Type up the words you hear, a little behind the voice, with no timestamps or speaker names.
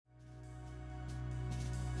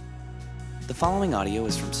The following audio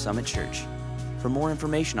is from Summit Church. For more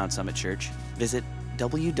information on Summit Church, visit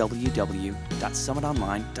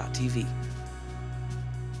www.summitonline.tv.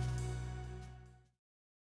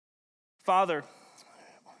 Father,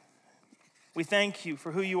 we thank you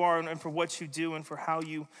for who you are and for what you do and for how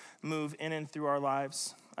you move in and through our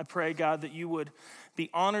lives. I pray, God, that you would be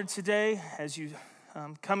honored today as you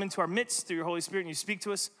come into our midst through your Holy Spirit and you speak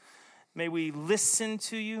to us. May we listen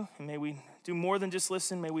to you, and may we do more than just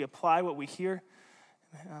listen. May we apply what we hear.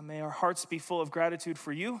 May our hearts be full of gratitude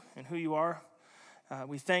for you and who you are.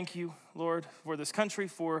 We thank you, Lord, for this country,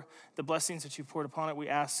 for the blessings that you've poured upon it. We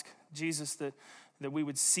ask, Jesus, that we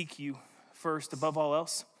would seek you first above all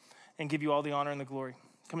else and give you all the honor and the glory.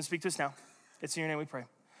 Come and speak to us now. It's in your name we pray.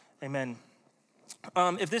 Amen.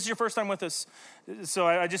 If this is your first time with us, so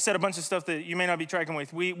I just said a bunch of stuff that you may not be tracking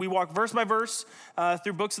with. We walk verse by verse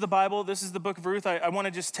through books of the Bible. This is the book of Ruth. I want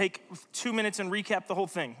to just take 2 minutes and recap the whole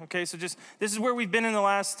thing, okay? So this is where we've been in the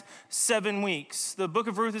last 7 weeks. The book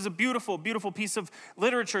of Ruth is a beautiful, beautiful piece of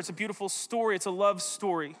literature. It's a beautiful story. It's a love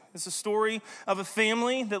story. It's a story of a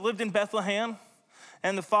family that lived in Bethlehem.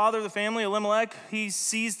 And the father of the family, Elimelech, he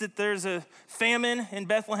sees that there's a famine in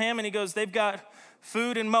Bethlehem, and he goes, they've got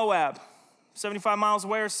food in Moab. 75 miles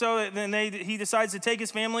away or so, then he decides to take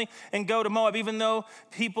his family and go to Moab, even though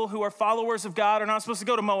people who are followers of God are not supposed to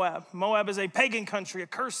go to Moab. Moab is a pagan country, a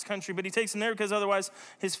cursed country, but he takes them there because otherwise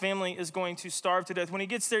his family is going to starve to death. When he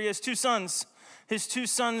gets there, he has 2 sons. His 2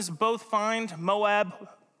 sons both find Moabite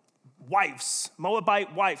wives.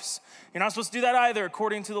 You're not supposed to do that either,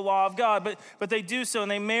 according to the law of God, but they do so,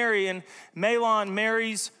 and they marry, and Mahlon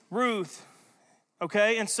marries Ruth.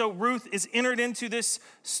 Okay, and so Ruth is entered into this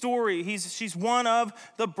story. She's one of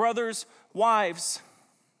the brothers' wives.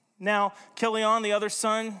 Now, Chilion, the other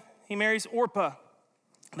son, he marries Orpah.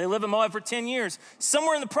 They live in Moab for 10 years.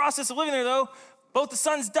 Somewhere in the process of living there, though, both the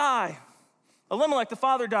sons die. Elimelech, the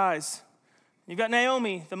father, dies. You've got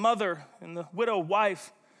Naomi, the mother, and the widow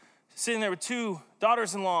wife, sitting there with 2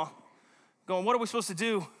 daughters-in-law, going, what are we supposed to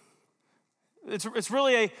do? It's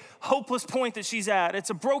really a hopeless point that she's at.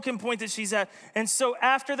 It's a broken point that she's at. And so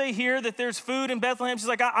after they hear that there's food in Bethlehem, she's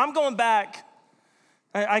like, I'm going back.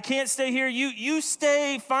 I can't stay here. You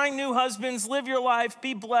stay, find new husbands, live your life,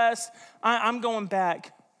 be blessed. I'm going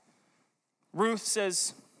back. Ruth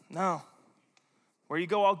says, no. Where you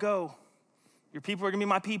go, I'll go. Your people are going to be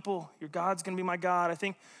my people. Your God's going to be my God. I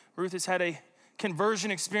think Ruth has had a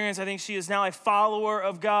conversion experience. I think she is now a follower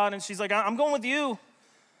of God. And she's like, I'm going with you.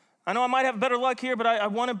 I know I might have better luck here, but I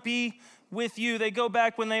want to be with you. They go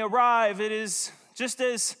back. When they arrive, it is just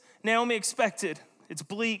as Naomi expected. It's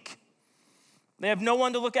bleak. They have no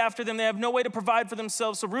one to look after them. They have no way to provide for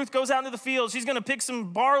themselves. So Ruth goes out into the field. She's going to pick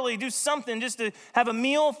some barley, do something just to have a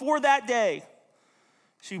meal for that day.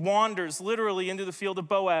 She wanders literally into the field of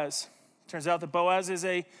Boaz. Turns out that Boaz is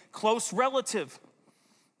a close relative.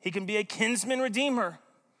 He can be a kinsman redeemer.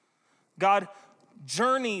 God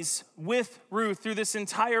journeys with Ruth through this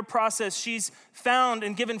entire process. She's found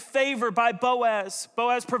and given favor by Boaz.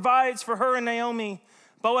 Boaz provides for her and Naomi.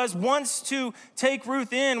 Boaz wants to take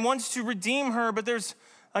Ruth in, wants to redeem her, but there's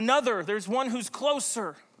one who's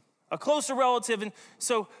closer, a closer relative. And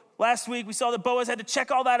so last week we saw that Boaz had to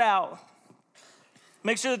check all that out.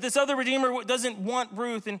 Make sure that this other redeemer doesn't want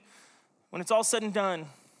Ruth. And when it's all said and done,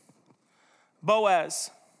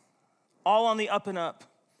 Boaz, all on the up and up,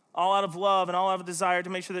 all out of love and all out of desire to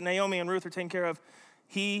make sure that Naomi and Ruth are taken care of,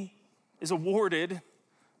 he is awarded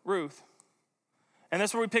Ruth. And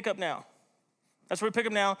that's where we pick up now. That's where we pick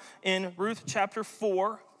up now in Ruth chapter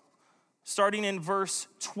 4, starting in verse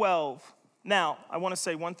 12. Now, I want to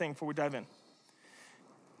say one thing before we dive in.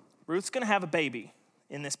 Ruth's going to have a baby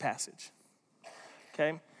in this passage,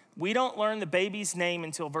 okay? We don't learn the baby's name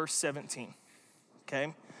until verse 17,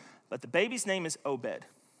 okay? But the baby's name is Obed,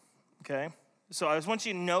 okay? So I just want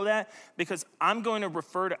you to know that because I'm going to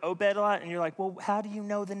refer to Obed a lot, and you're like, well, how do you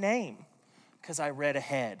know the name? Because I read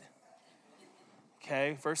ahead.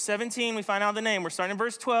 Okay, verse 17, we find out the name. We're starting in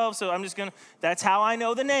verse 12, so that's how I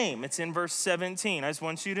know the name. It's in verse 17. I just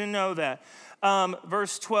want you to know that.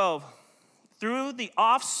 Verse 12, through the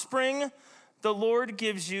offspring the Lord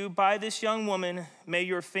gives you by this young woman, may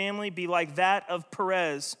your family be like that of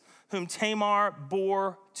Perez, whom Tamar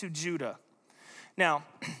bore to Judah. Now,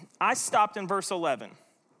 I stopped in verse 11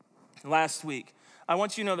 last week. I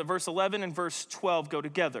want you to know that verse 11 and verse 12 go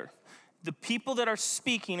together. The people that are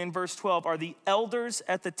speaking in verse 12 are the elders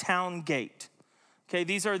at the town gate. Okay,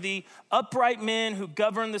 these are the upright men who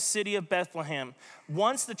govern the city of Bethlehem.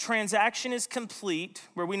 Once the transaction is complete,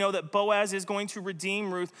 where we know that Boaz is going to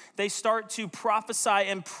redeem Ruth, they start to prophesy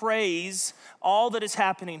and praise all that is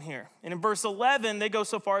happening here. And in verse 11, they go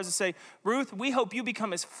so far as to say, Ruth, we hope you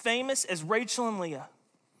become as famous as Rachel and Leah,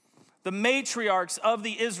 the matriarchs of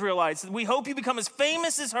the Israelites. We hope you become as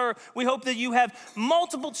famous as her. We hope that you have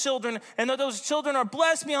multiple children and that those children are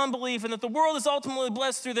blessed beyond belief and that the world is ultimately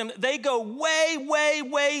blessed through them. They go way, way,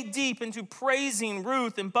 way deep into praising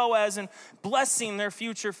Ruth and Boaz and blessing their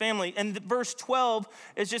future family. And verse 12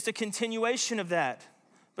 is just a continuation of that,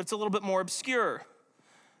 but it's a little bit more obscure.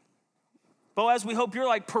 Boaz, we hope you're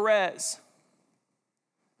like Perez.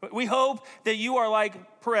 We hope that you are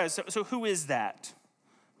like Perez. So who is that?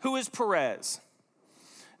 Who is Perez?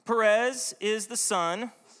 Perez is the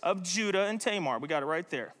son of Judah and Tamar. We got it right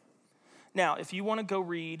there. Now, if you want to go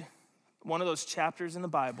read one of those chapters in the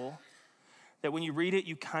Bible that when you read it,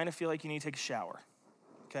 you kind of feel like you need to take a shower,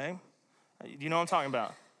 okay? You know what I'm talking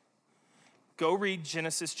about? Go read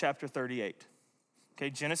Genesis chapter 38. Okay,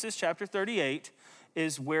 Genesis chapter 38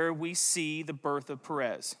 is where we see the birth of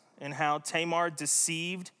Perez and how Tamar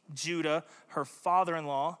deceived Judah, her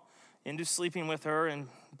father-in-law, into sleeping with her and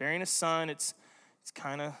bearing a son. It's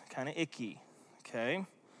kind of icky, okay?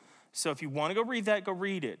 So if you want to go read that, go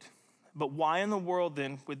read it. But why in the world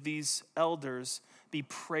then would these elders be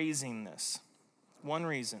praising this? One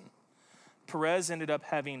reason. Perez ended up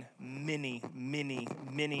having many, many,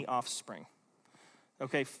 many offspring.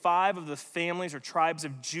 Okay, 5 of the families or tribes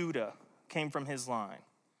of Judah came from his line.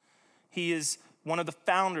 He is one of the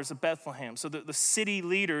founders of Bethlehem. So the city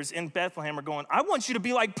leaders in Bethlehem are going, I want you to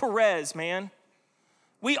be like Perez, man.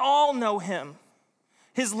 We all know him.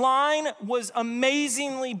 His line was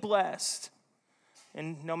amazingly blessed.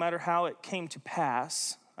 And no matter how it came to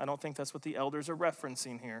pass, I don't think that's what the elders are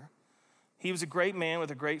referencing here. He was a great man with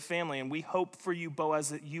a great family, and we hope for you, Boaz,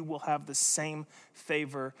 that you will have the same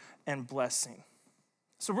favor and blessing.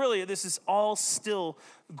 So really, this is all still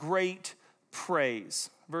great praise.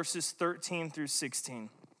 Verses 13 through 16.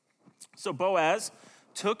 So Boaz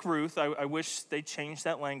took Ruth. I wish they changed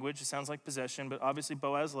that language. It sounds like possession, but obviously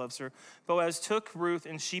Boaz loves her. Boaz took Ruth,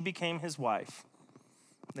 and she became his wife.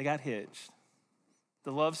 They got hitched.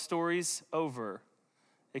 The love story's over,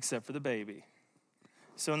 except for the baby.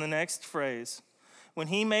 So in the next phrase, when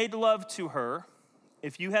he made love to her,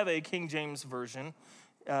 if you have a King James version,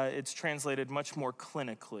 it's translated much more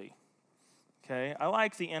clinically. Okay, I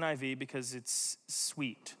like the NIV because it's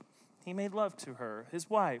sweet. He made love to her, his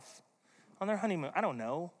wife, on their honeymoon. I don't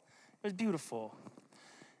know. It was beautiful.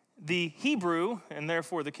 The Hebrew, and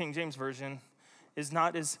therefore the King James Version, is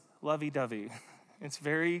not as lovey-dovey. It's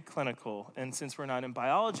very clinical. And since we're not in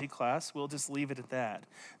biology class, we'll just leave it at that.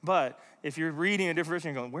 But if you're reading a different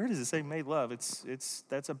version, you're going, where does it say made love?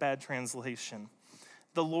 That's a bad translation.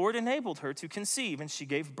 The Lord enabled her to conceive, and she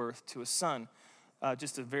gave birth to a son.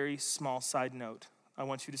 Just a very small side note. I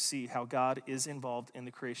want you to see how God is involved in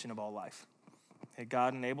the creation of all life. Okay,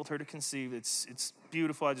 God enabled her to conceive. It's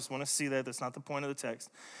beautiful. I just want to see that. That's not the point of the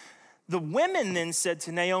text. The women then said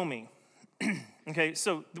to Naomi, okay,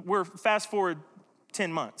 so we're fast forward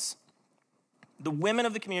 10 months. The women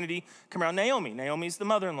of the community come around Naomi. Naomi's the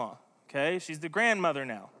mother-in-law, okay? She's the grandmother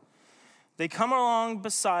now. They come along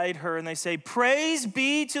beside her and they say, praise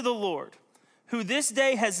be to the Lord, who this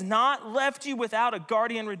day has not left you without a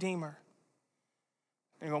guardian redeemer.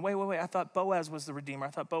 And you're going, wait, I thought Boaz was the redeemer. I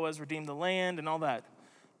thought Boaz redeemed the land and all that.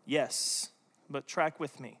 Yes, but track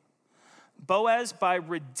with me. Boaz, by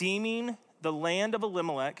redeeming the land of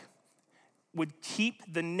Elimelech, would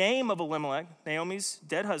keep the name of Elimelech, Naomi's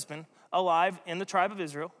dead husband, alive in the tribe of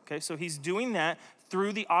Israel. Okay, so he's doing that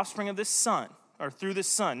through the offspring of this son, or through this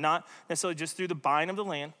son, not necessarily just through the buying of the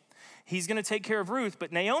land. He's going to take care of Ruth,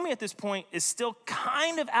 but Naomi at this point is still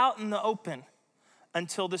kind of out in the open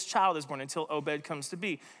until this child is born, until Obed comes to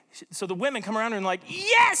be. So the women come around and are like,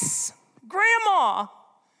 yes, Grandma,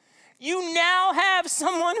 you now have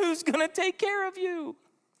someone who's going to take care of you.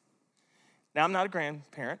 Now, I'm not a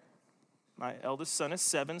grandparent. My eldest son is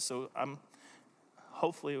 7, so I'm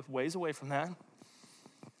hopefully a ways away from that.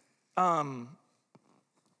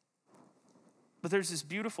 But there's this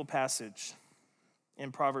beautiful passage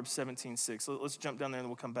in Proverbs 17:6. Let's jump down there and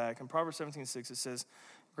we'll come back. In Proverbs 17:6, it says,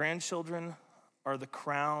 grandchildren are the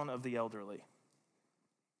crown of the elderly.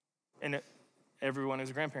 And everyone who's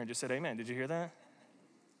a grandparent just said amen. Did you hear that?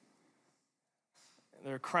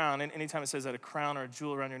 They're a crown. And anytime it says that, a crown or a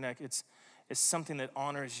jewel around your neck, it's something that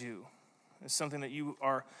honors you. It's something that you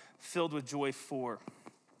are filled with joy for.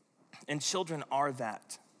 And children are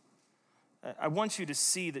that. I want you to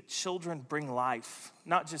see that children bring life.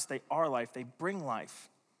 Not just they are life, they bring life.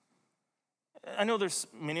 I know there's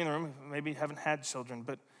many in the room who maybe haven't had children,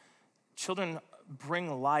 but children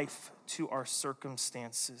bring life to our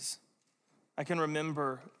circumstances. I can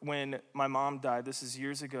remember when my mom died, this is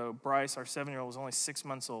years ago. Bryce, our 7-year-old, was only 6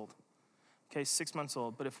 months old. Okay, 6 months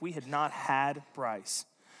old. But if we had not had Bryce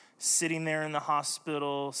sitting there in the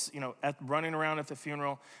hospital, running around at the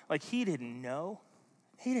funeral, like he didn't know.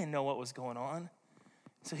 He didn't know what was going on.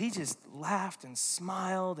 So he just laughed and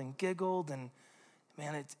smiled and giggled. And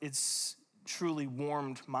man, it's truly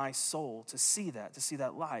warmed my soul to see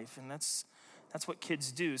that life. And that's what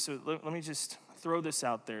kids do. So let me just throw this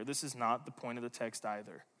out there. This is not the point of the text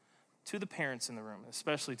either. To the parents in the room,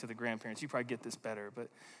 especially to the grandparents, you probably get this better, but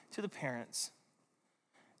to the parents,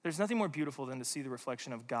 there's nothing more beautiful than to see the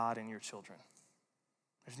reflection of God in your children.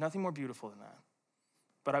 There's nothing more beautiful than that.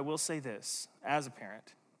 But I will say this, as a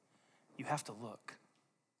parent, you have to look.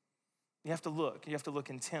 You have to look. You have to look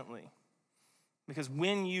intently. Because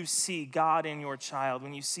when you see God in your child,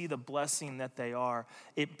 when you see the blessing that they are,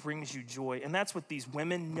 it brings you joy. And that's what these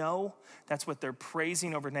women know. That's what they're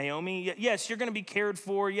praising over Naomi. Yes, you're going to be cared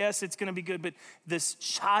for. Yes, it's going to be good. But this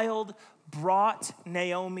child brought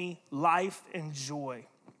Naomi life and joy.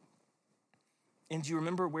 And do you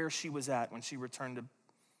remember where she was at when she returned to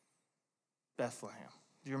Bethlehem?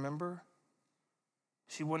 Do you remember?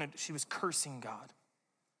 She was cursing God.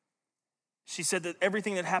 She said that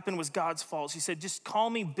everything that happened was God's fault. She said, just call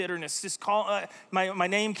me bitterness. Just call, my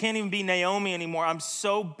name can't even be Naomi anymore. I'm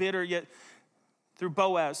so bitter. Yet through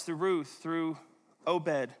Boaz, through Ruth, through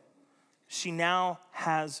Obed, she now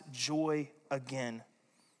has joy again.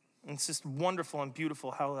 And it's just wonderful and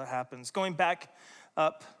beautiful how that happens. Going back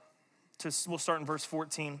up we'll start in verse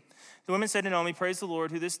 14. The women said to Naomi, praise the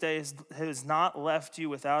Lord, who this day has not left you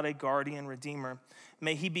without a guardian redeemer.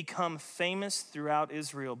 May he become famous throughout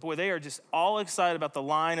Israel. Boy, they are just all excited about the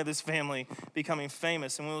line of this family becoming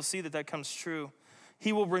famous, and we will see that comes true.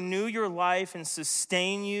 He will renew your life and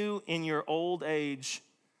sustain you in your old age.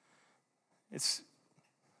 It's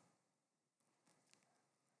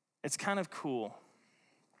kind of cool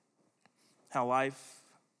how life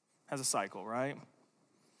has a cycle, right?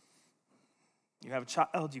 You have a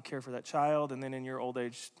child, you care for that child, and then in your old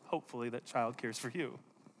age, hopefully that child cares for you.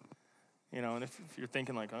 And if you're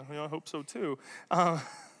thinking like, I hope so too.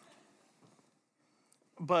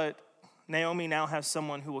 But Naomi now has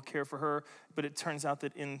someone who will care for her, but it turns out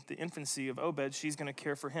that in the infancy of Obed, she's going to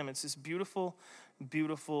care for him. It's this beautiful,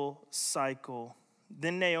 beautiful cycle.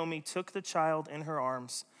 Then Naomi took the child in her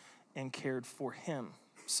arms and cared for him.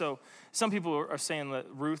 So some people are saying that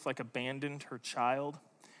Ruth abandoned her child.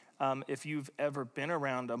 If you've ever been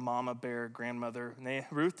around a mama bear grandmother,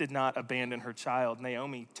 Ruth did not abandon her child.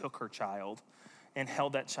 Naomi took her child and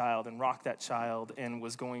held that child and rocked that child and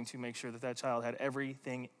was going to make sure that child had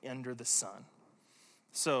everything under the sun.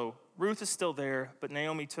 So Ruth is still there, but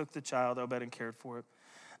Naomi took the child, Obed, and cared for it.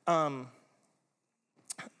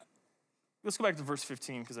 Let's go back to verse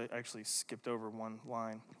 15 because I actually skipped over one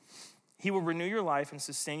line. He will renew your life and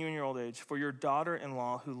sustain you in your old age, for your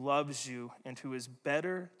daughter-in-law who loves you and who is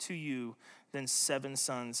better to you than 7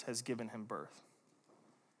 sons has given him birth.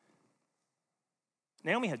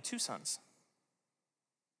 Naomi had 2 sons.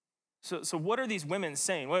 So what are these women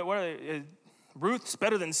saying? What are they? Ruth's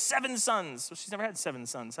better than 7 sons. Well, she's never had 7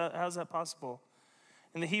 sons. How is that possible?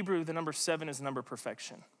 In the Hebrew, the number 7 is the number of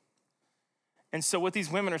perfection. And so what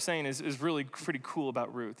these women are saying is really pretty cool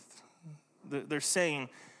about Ruth. They're saying,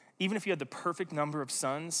 even if you had the perfect number of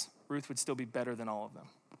sons, Ruth would still be better than all of them.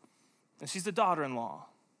 And she's the daughter-in-law.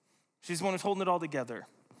 She's the one who's holding it all together.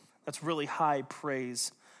 That's really high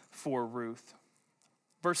praise for Ruth.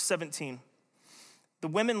 Verse 17. The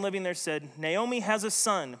women living there said, Naomi has a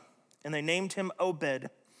son, and they named him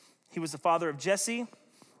Obed. He was the father of Jesse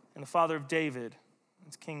and the father of David.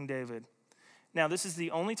 It's King David. Now, this is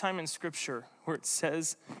the only time in Scripture where it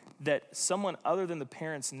says that someone other than the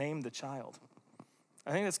parents named the child.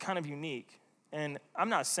 I think that's kind of unique. And I'm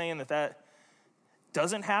not saying that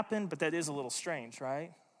doesn't happen, but that is a little strange,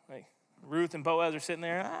 right? Like Ruth and Boaz are sitting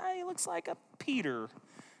there, he looks like a Peter.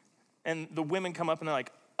 And the women come up and they're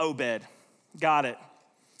like, Obed, got it.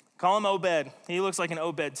 Call him Obed. He looks like an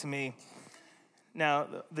Obed to me. Now,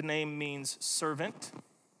 the name means servant,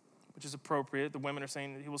 which is appropriate. The women are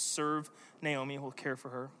saying that he will serve Naomi, he will care for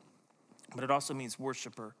her. But it also means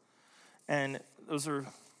worshiper. And those are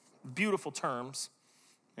beautiful terms.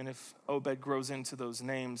 And if Obed grows into those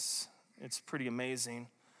names, it's pretty amazing.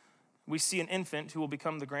 We see an infant who will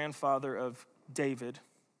become the grandfather of David,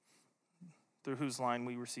 through whose line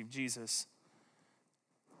we receive Jesus.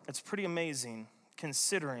 It's pretty amazing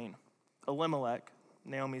considering Elimelech,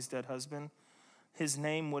 Naomi's dead husband, his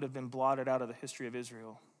name would have been blotted out of the history of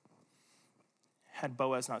Israel had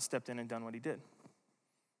Boaz not stepped in and done what he did.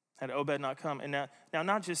 Had Obed not come. And now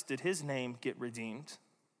not just did his name get redeemed,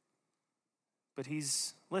 but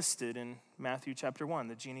he's listed in Matthew chapter 1,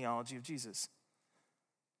 the genealogy of Jesus.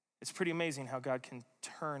 It's pretty amazing how God can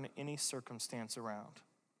turn any circumstance around.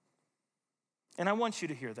 And I want you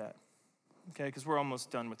to hear that, okay, because we're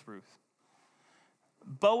almost done with Ruth.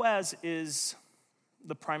 Boaz is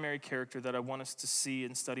the primary character that I want us to see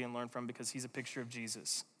and study and learn from because he's a picture of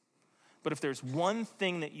Jesus. But if there's one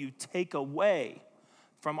thing that you take away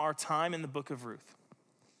from our time in the book of Ruth,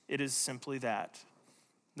 it is simply that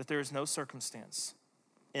there is no circumstance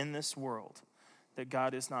in this world that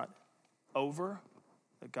God is not over,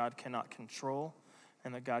 that God cannot control,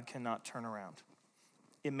 and that God cannot turn around.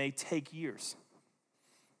 It may take years.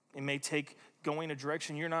 It may take going a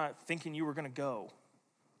direction you're not thinking you were going to go,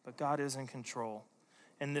 but God is in control.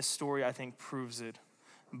 And this story, I think, proves it.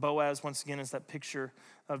 Boaz, once again, is that picture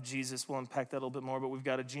of Jesus. We'll unpack that a little bit more, but we've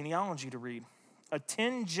got a genealogy to read. A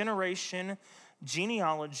 10-generation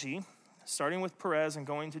genealogy, starting with Perez and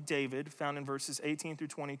going to David, found in verses 18 through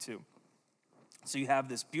 22. So you have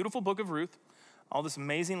this beautiful book of Ruth, all this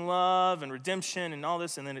amazing love and redemption and all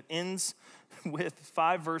this, and then it ends with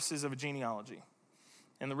 5 verses of a genealogy.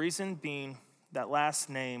 And the reason being that last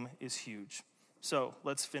name is huge. So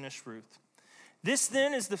let's finish Ruth. This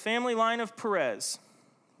then is the family line of Perez.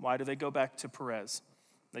 Why do they go back to Perez?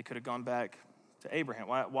 They could have gone back to Abraham.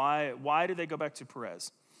 Why did they go back to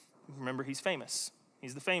Perez? Remember, he's famous.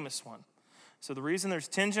 He's the famous one. So the reason there's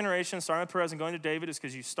 10 generations starting with Perez and going to David is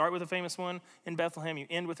because you start with a famous one in Bethlehem, you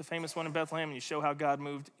end with a famous one in Bethlehem, and you show how God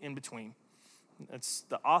moved in between. It's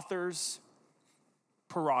the author's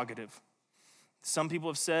prerogative. Some people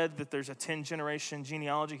have said that there's a 10-generation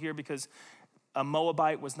genealogy here because a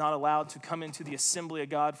Moabite was not allowed to come into the assembly of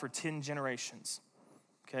God for 10 generations.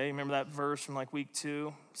 Okay, remember that verse from like week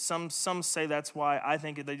 2? Some say that's why. I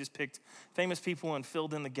think they just picked famous people and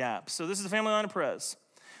filled in the gaps. So this is the family line of Perez.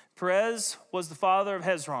 Perez was the father of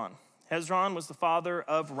Hezron. Hezron was the father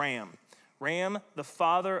of Ram. Ram, the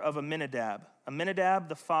father of Amminadab. Amminadab,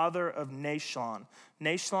 the father of Nahshon.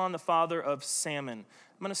 Nahshon, the father of Salmon.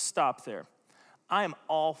 I'm going to stop there. I am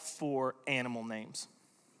all for animal names.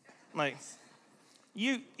 Like,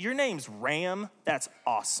 your name's Ram, that's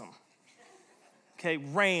awesome. Okay,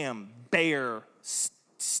 ram, bear,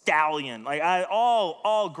 stallion, like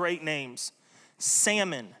all great names.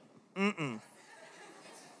 Salmon,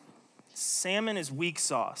 Salmon is weak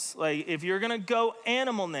sauce. Like if you're gonna go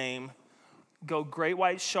animal name, go great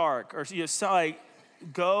white shark, or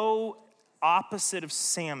go opposite of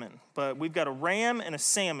salmon. But we've got a ram and a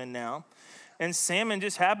salmon now, and salmon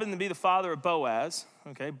just happened to be the father of Boaz.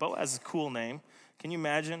 Okay, Boaz is a cool name. Can you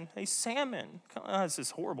imagine? Hey, salmon. This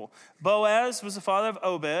is horrible. Boaz was the father of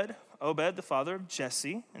Obed. Obed, the father of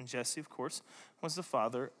Jesse. And Jesse, of course, was the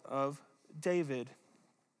father of David.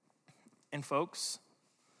 And folks,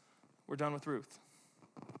 we're done with Ruth.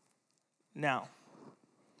 Now,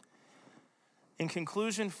 in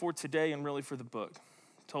conclusion for today and really for the book,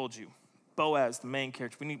 I told you, Boaz, the main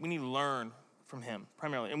character, we need to learn from him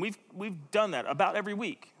primarily. And we've done that about every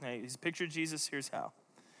week. He's pictured Jesus, here's how.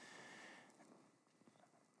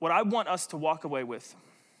 What I want us to walk away with,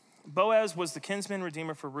 Boaz was the kinsman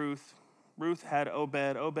redeemer for Ruth. Ruth had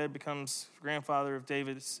Obed. Obed becomes grandfather of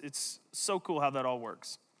David. It's so cool how that all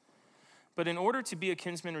works. But in order to be a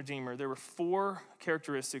kinsman redeemer, there were 4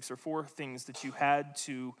 characteristics or 4 things that you had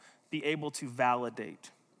to be able to validate.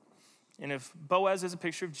 And if Boaz is a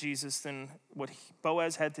picture of Jesus, then what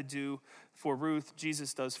Boaz had to do for Ruth,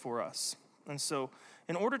 Jesus does for us. And so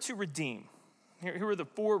in order to redeem, here are the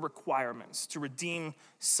 4 requirements to redeem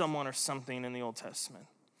someone or something in the Old Testament.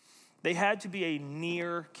 They had to be a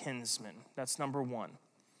near kinsman. That's number 1.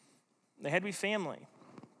 They had to be family.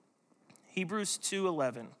 Hebrews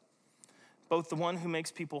 2:11. Both the one who makes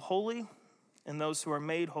people holy and those who are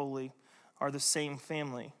made holy are the same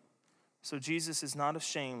family. So Jesus is not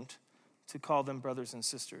ashamed to call them brothers and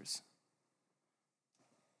sisters.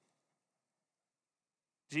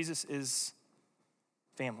 Jesus is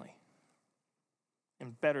family.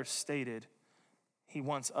 And better stated, he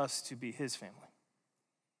wants us to be his family.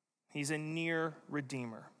 He's a near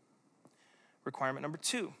redeemer. Requirement number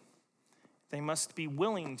 2, they must be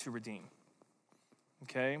willing to redeem.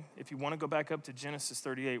 Okay? If you want to go back up to Genesis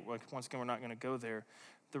 38, once again, we're not going to go there.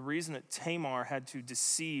 The reason that Tamar had to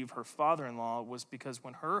deceive her father-in-law was because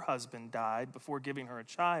when her husband died, before giving her a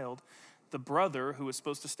child, the brother who was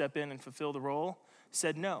supposed to step in and fulfill the role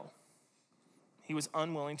said no. He was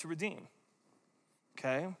unwilling to redeem.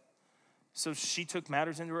 Okay? So she took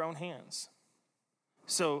matters into her own hands.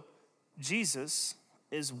 So Jesus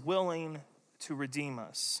is willing to redeem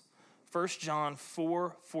us. 1 John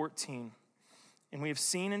 4:14. And we have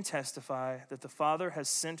seen and testify that the Father has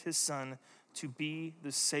sent his Son to be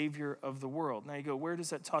the Savior of the world. Now you go, where does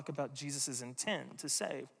that talk about Jesus' intent to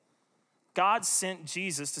save? God sent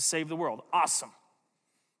Jesus to save the world. Awesome.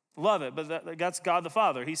 Love it, but that's God the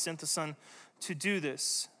Father. He sent the Son to do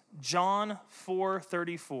this. John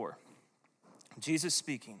 4:34. Jesus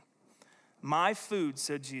speaking. My food,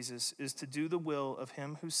 said Jesus, is to do the will of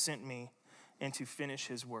him who sent me and to finish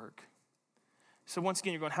his work. So once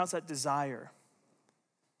again, you're going, how's that desire?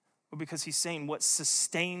 Well, because he's saying what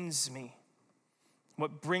sustains me,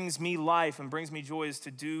 what brings me life and brings me joy is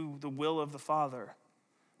to do the will of the Father.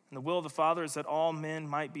 And the will of the Father is that all men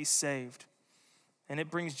might be saved. And it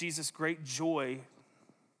brings Jesus great joy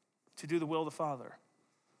to do the will of the Father.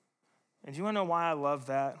 And do you want to know why I love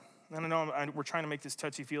that? I don't know, we're trying to make this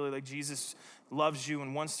touchy-feely, like Jesus loves you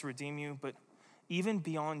and wants to redeem you, but even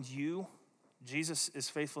beyond you, Jesus is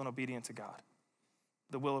faithful and obedient to God,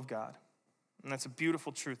 the will of God. And that's a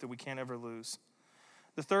beautiful truth that we can't ever lose.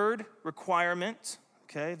 The third requirement,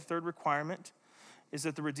 is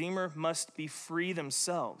that the Redeemer must be free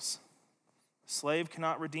themselves. A slave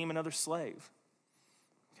cannot redeem another slave.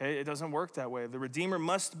 Okay, it doesn't work that way. The Redeemer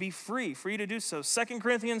must be free to do so. 2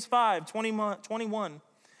 Corinthians 5:21.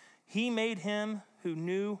 He made him who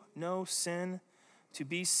knew no sin to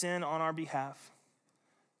be sin on our behalf,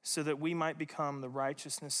 so that we might become the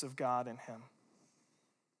righteousness of God in him.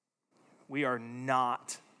 We are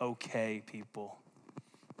not okay, people.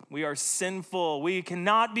 We are sinful. We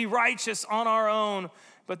cannot be righteous on our own,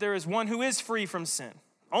 but there is one who is free from sin.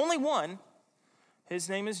 Only one. His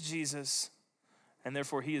name is Jesus, and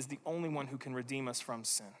therefore he is the only one who can redeem us from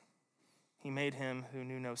sin. He made him who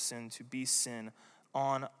knew no sin to be sin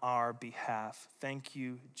on our behalf. Thank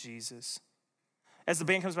you, Jesus. As the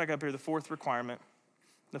band comes back up here, the fourth requirement,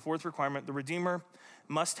 the Redeemer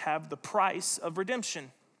must have the price of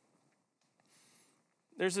redemption.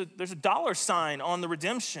 There's a dollar sign on the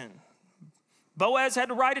redemption. Boaz had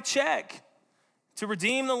to write a check to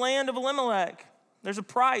redeem the land of Elimelech. There's a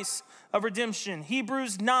price of redemption.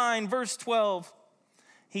 Hebrews 9, verse 12.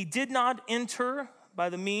 He did not enter by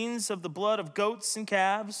the means of the blood of goats and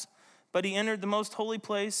calves, but he entered the most holy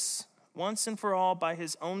place once and for all by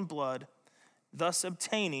his own blood, thus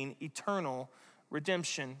obtaining eternal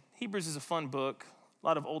redemption. Hebrews is a fun book. A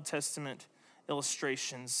lot of Old Testament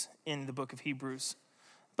illustrations in the book of Hebrews.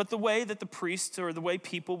 But the way that the priests or the way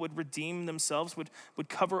people would redeem themselves, would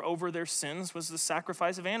cover over their sins, was the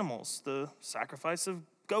sacrifice of animals, the sacrifice of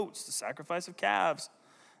goats, the sacrifice of calves.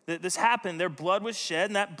 This happened. Their blood was shed,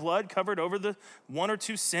 and that blood covered over the one or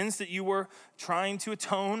two sins that you were trying to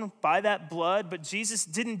atone by that blood. But Jesus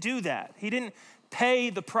didn't do that. He didn't pay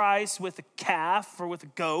the price with a calf or with a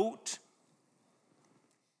goat,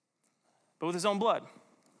 but with his own blood.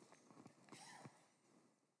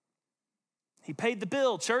 He paid the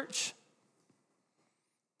bill, church.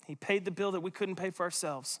 He paid the bill that we couldn't pay for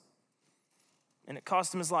ourselves, and it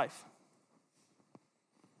cost him his life.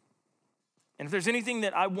 And if there's anything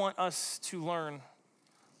that I want us to learn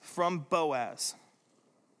from Boaz,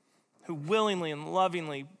 who willingly and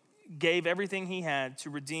lovingly gave everything he had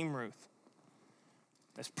to redeem Ruth,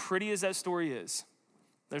 as pretty as that story is,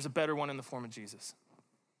 there's a better one in the form of Jesus.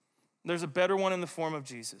 There's a better one in the form of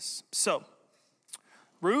Jesus. So,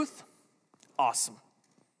 Ruth, awesome.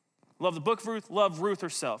 Love the book of Ruth, love Ruth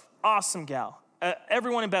herself. Awesome gal.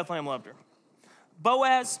 Everyone in Bethlehem loved her.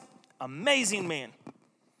 Boaz, amazing man.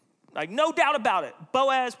 Like, no doubt about it.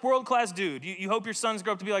 Boaz, world-class dude. You hope your sons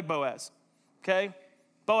grow up to be like Boaz, okay?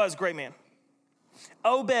 Boaz, great man.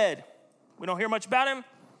 Obed, we don't hear much about him,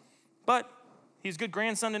 but he's a good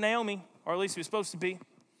grandson to Naomi, or at least he was supposed to be.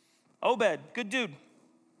 Obed, good dude.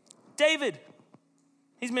 David,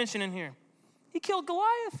 he's mentioned in here. He killed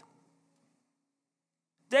Goliath.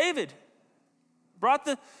 David brought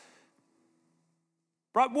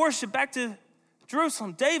worship back to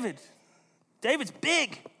Jerusalem. David's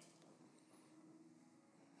big.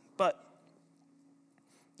 But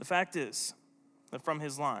the fact is that from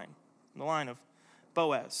his line, the line of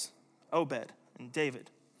Boaz, Obed, and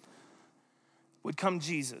David, would come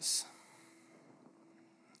Jesus.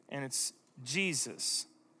 And it's Jesus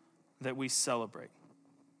that we celebrate.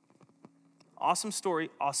 Awesome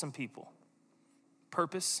story, awesome people.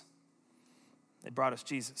 Purpose, they brought us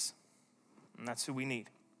Jesus. And that's who we need.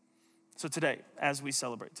 So today, as we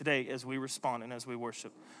celebrate, today, as we respond and as we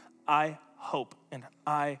worship, I hope and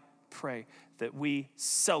I pray that we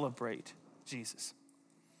celebrate Jesus.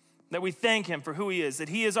 that we thank him for who he is, that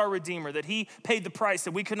he is our Redeemer, that he paid the price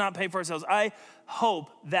that we could not pay for ourselves. I hope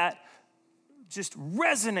that just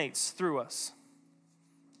resonates through us.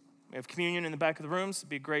 We have communion in the back of the rooms. It'd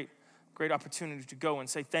be a great opportunity to go and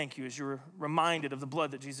say thank you as you're reminded of the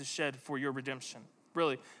blood that Jesus shed for your redemption.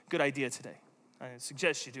 Really good idea today. I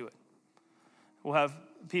suggest you do it. We'll have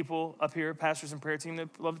people up here, pastors and prayer team, that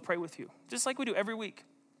love to pray with you, just like we do every week.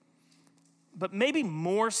 But maybe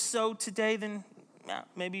more so today than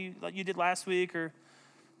maybe like you did last week. Or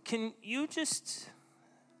can you just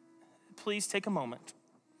please take a moment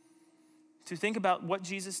to think about what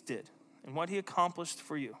Jesus did and what he accomplished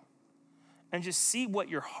for you, and just see what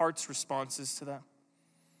your heart's response is to that.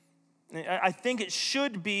 I think it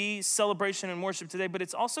should be celebration and worship today, but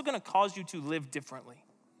it's also going to cause you to live differently.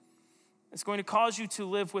 It's going to cause you to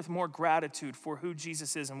live with more gratitude for who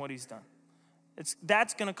Jesus is and what he's done.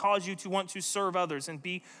 That's going to cause you to want to serve others and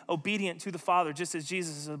be obedient to the Father, just as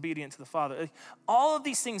Jesus is obedient to the Father. All of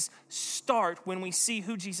these things start when we see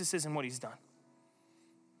who Jesus is and what he's done.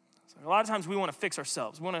 So a lot of times we want to fix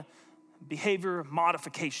ourselves. We want to behavior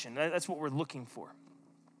modification. That's what we're looking for.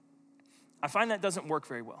 I find that doesn't work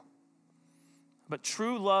very well. But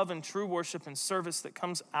true love and true worship and service that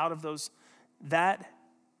comes out of those, that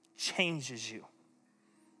changes you.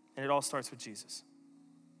 And it all starts with Jesus.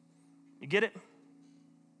 You get it?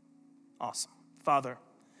 Awesome. Father,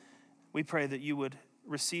 we pray that you would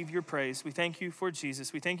receive your praise. We thank you for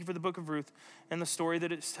Jesus. We thank you for the book of Ruth and the story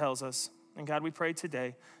that it tells us. And God, we pray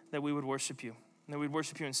today that we would worship you. And that we'd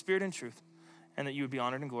worship you in spirit and truth, and that you would be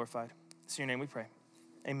honored and glorified. It's in your name we pray.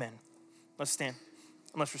 Amen. Let's stand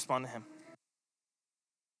and let's respond to him.